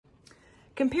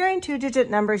Comparing two-digit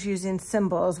numbers using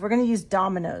symbols, we're going to use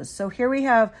dominoes. So here we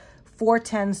have 4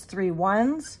 10s, 3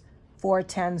 1s, 4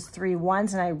 10s, 3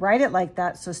 1s, and I write it like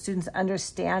that so students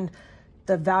understand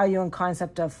the value and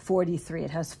concept of 43.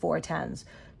 It has 4 10s.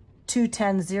 2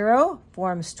 10 0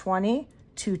 forms 20.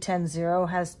 2 10 0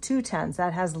 has 2 10s.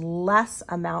 That has less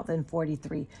amount than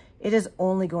 43. It is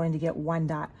only going to get 1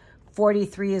 dot.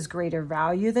 43 is greater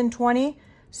value than 20,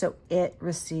 so it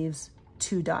receives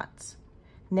 2 dots.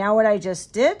 Now what I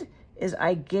just did is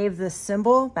I gave this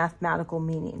symbol mathematical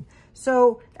meaning.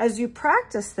 So as you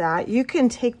practice that, you can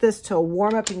take this to a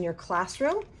warm-up in your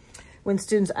classroom when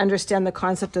students understand the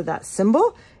concept of that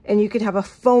symbol, and you could have a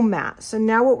foam mat. So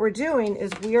now what we're doing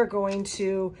is we are going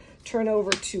to turn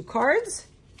over 2 cards,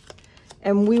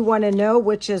 and we want to know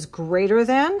which is greater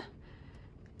than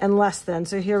and less than.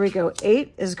 So here we go.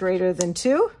 8 is greater than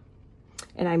 2,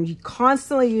 and I'm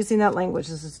constantly using that language.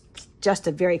 This is just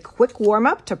a very quick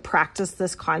warm-up to practice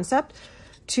this concept.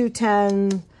 2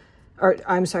 and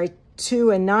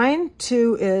 9.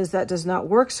 2 is, that does not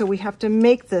work, so we have to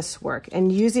make this work.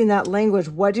 And using that language,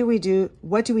 what do we do?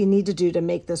 What do we need to do to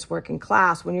make this work in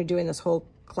class when you're doing this whole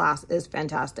class is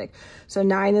fantastic. So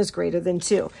 9 is greater than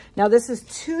 2. Now this is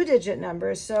two-digit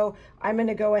numbers, so I'm going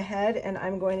to go ahead and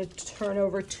I'm going to turn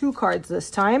over 2 cards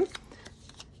this time.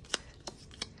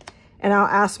 And I'll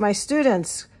ask my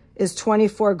students, is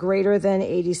 24 greater than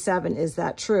 87? Is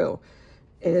that true?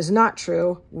 It is not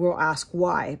true. We'll ask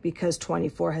why, because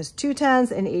 24 has 2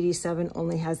 10s and 87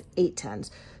 only has 8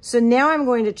 10s. So now I'm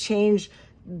going to change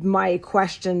my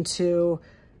question to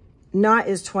not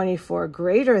is 24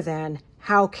 greater than,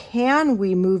 how can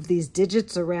we move these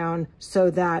digits around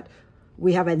so that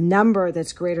we have a number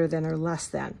that's greater than or less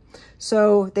than?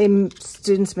 So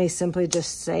students may simply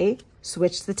just say,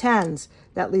 switch the 10s.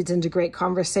 That leads into great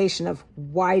conversation of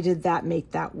why did that make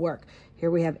that work?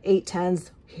 Here we have 8 10s.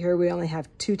 Here we only have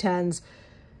 2 10s.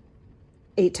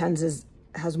 8 10s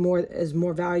is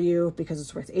more value because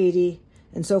it's worth 80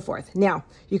 and so forth. Now,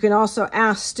 you can also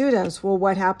ask students, well,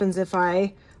 what happens if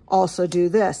I also do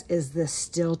this? Is this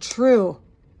still true?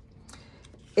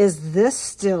 Is this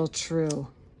still true?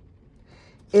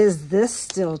 Is this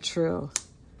still true?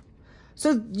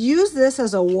 So use this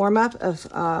as a warm-up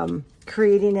of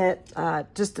creating it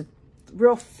just a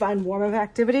real fun warm-up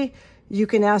activity. You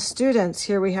can ask students,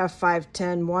 here we have 5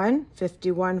 10 1,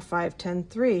 51, 5 10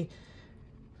 3,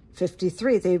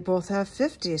 53. They both have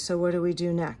 50, so what do we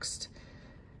do next?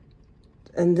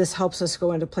 And this helps us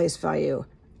go into place value.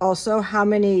 Also, how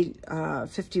many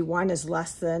 51 is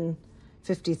less than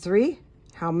 53?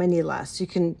 How many less? You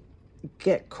can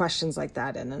get questions like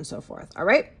that in and so forth. All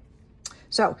right?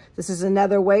 So this is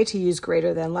another way to use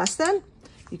greater than, less than.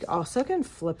 You also can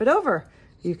flip it over.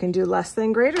 You can do less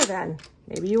than, greater than.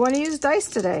 Maybe you want to use dice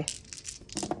today.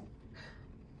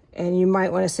 And you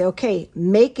might want to say, okay,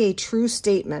 make a true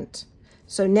statement.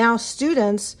 So now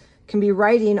students can be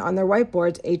writing on their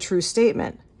whiteboards a true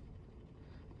statement.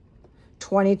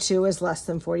 22 is less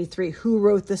than 43. Who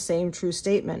wrote the same true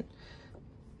statement?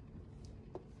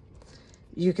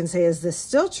 You can say, is this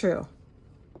still true?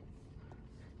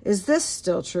 Is this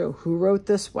still true? Who wrote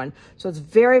this one? So it's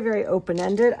very, very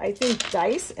open-ended. I think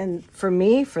dice, and for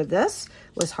me, for this,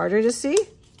 was harder to see.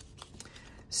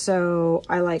 So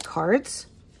I like cards.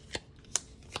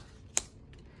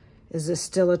 Is this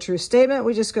still a true statement?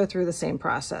 We just go through the same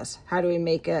process. How do we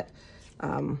make it,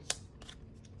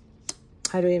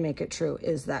 true?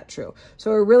 Is that true? So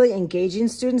we're really engaging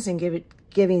students and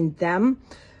giving them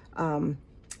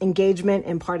engagement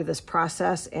in part of this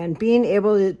process and being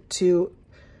able to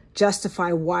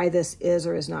justify why this is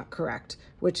or is not correct,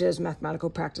 which is mathematical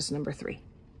practice number 3.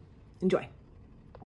 Enjoy.